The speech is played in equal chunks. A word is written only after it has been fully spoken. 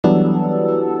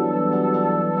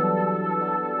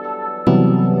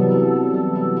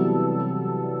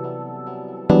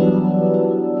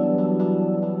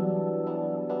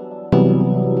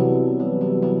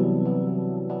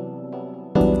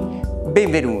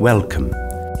Welcome.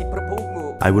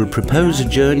 I will propose a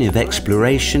journey of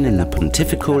exploration in the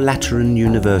Pontifical Lateran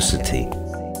University.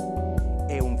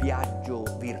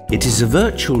 It is a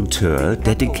virtual tour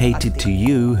dedicated to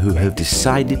you who have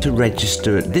decided to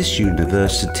register at this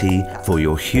university for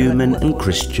your human and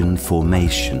Christian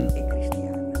formation.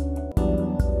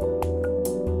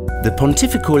 The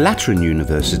Pontifical Lateran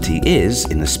University is,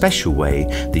 in a special way,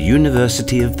 the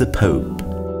University of the Pope.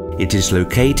 It is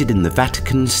located in the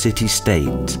Vatican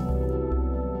city-state.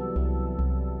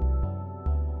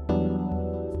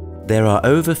 There are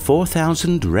over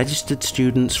 4,000 registered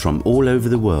students from all over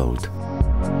the world.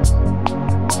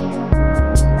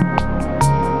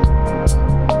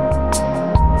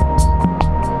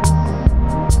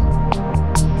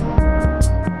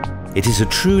 It is a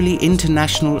truly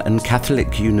international and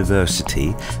Catholic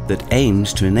university that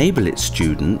aims to enable its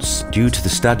students, due to the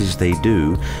studies they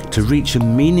do, to reach a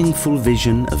meaningful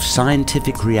vision of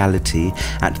scientific reality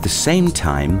at the same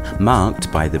time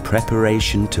marked by the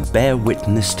preparation to bear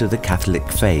witness to the Catholic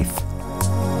faith.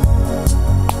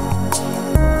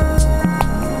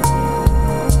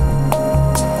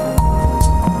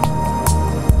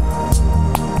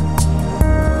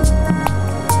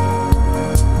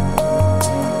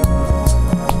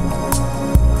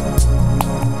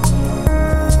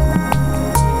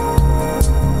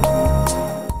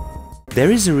 There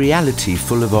is a reality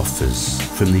full of offers,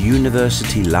 from the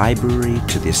university library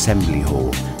to the assembly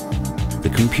hall,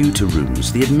 the computer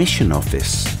rooms, the admission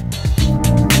office,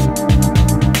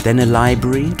 then a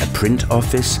library, a print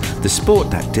office, the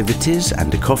sport activities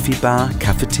and a coffee bar,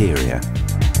 cafeteria.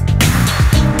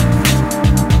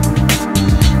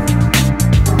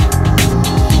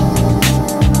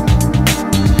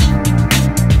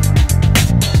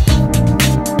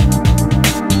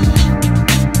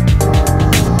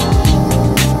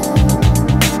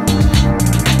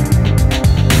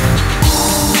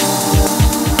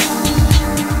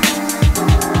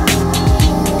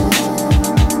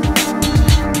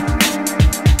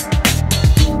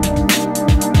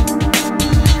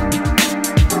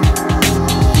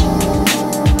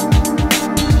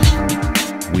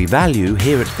 We value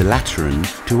here at the Lateran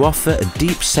to offer a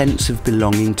deep sense of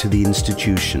belonging to the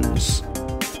institutions.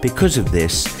 Because of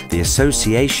this, the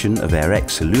association of our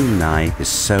ex-alumni is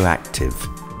so active.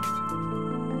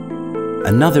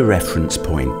 Another reference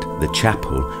point, the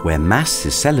chapel, where Mass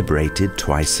is celebrated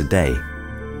twice a day.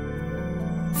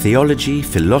 Theology,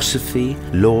 philosophy,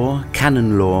 law,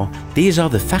 canon law, these are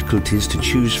the faculties to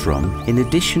choose from, in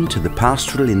addition to the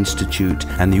Pastoral Institute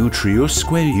and the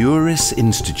Utriusque Juris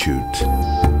Institute.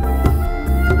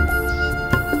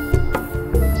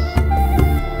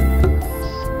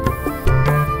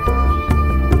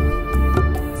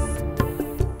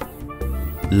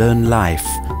 Learn life,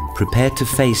 prepare to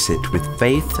face it with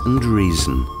faith and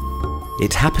reason.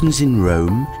 It happens in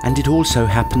Rome, and it also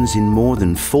happens in more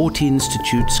than 40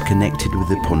 institutes connected with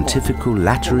the Pontifical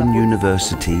Lateran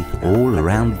University all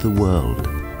around the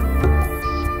world.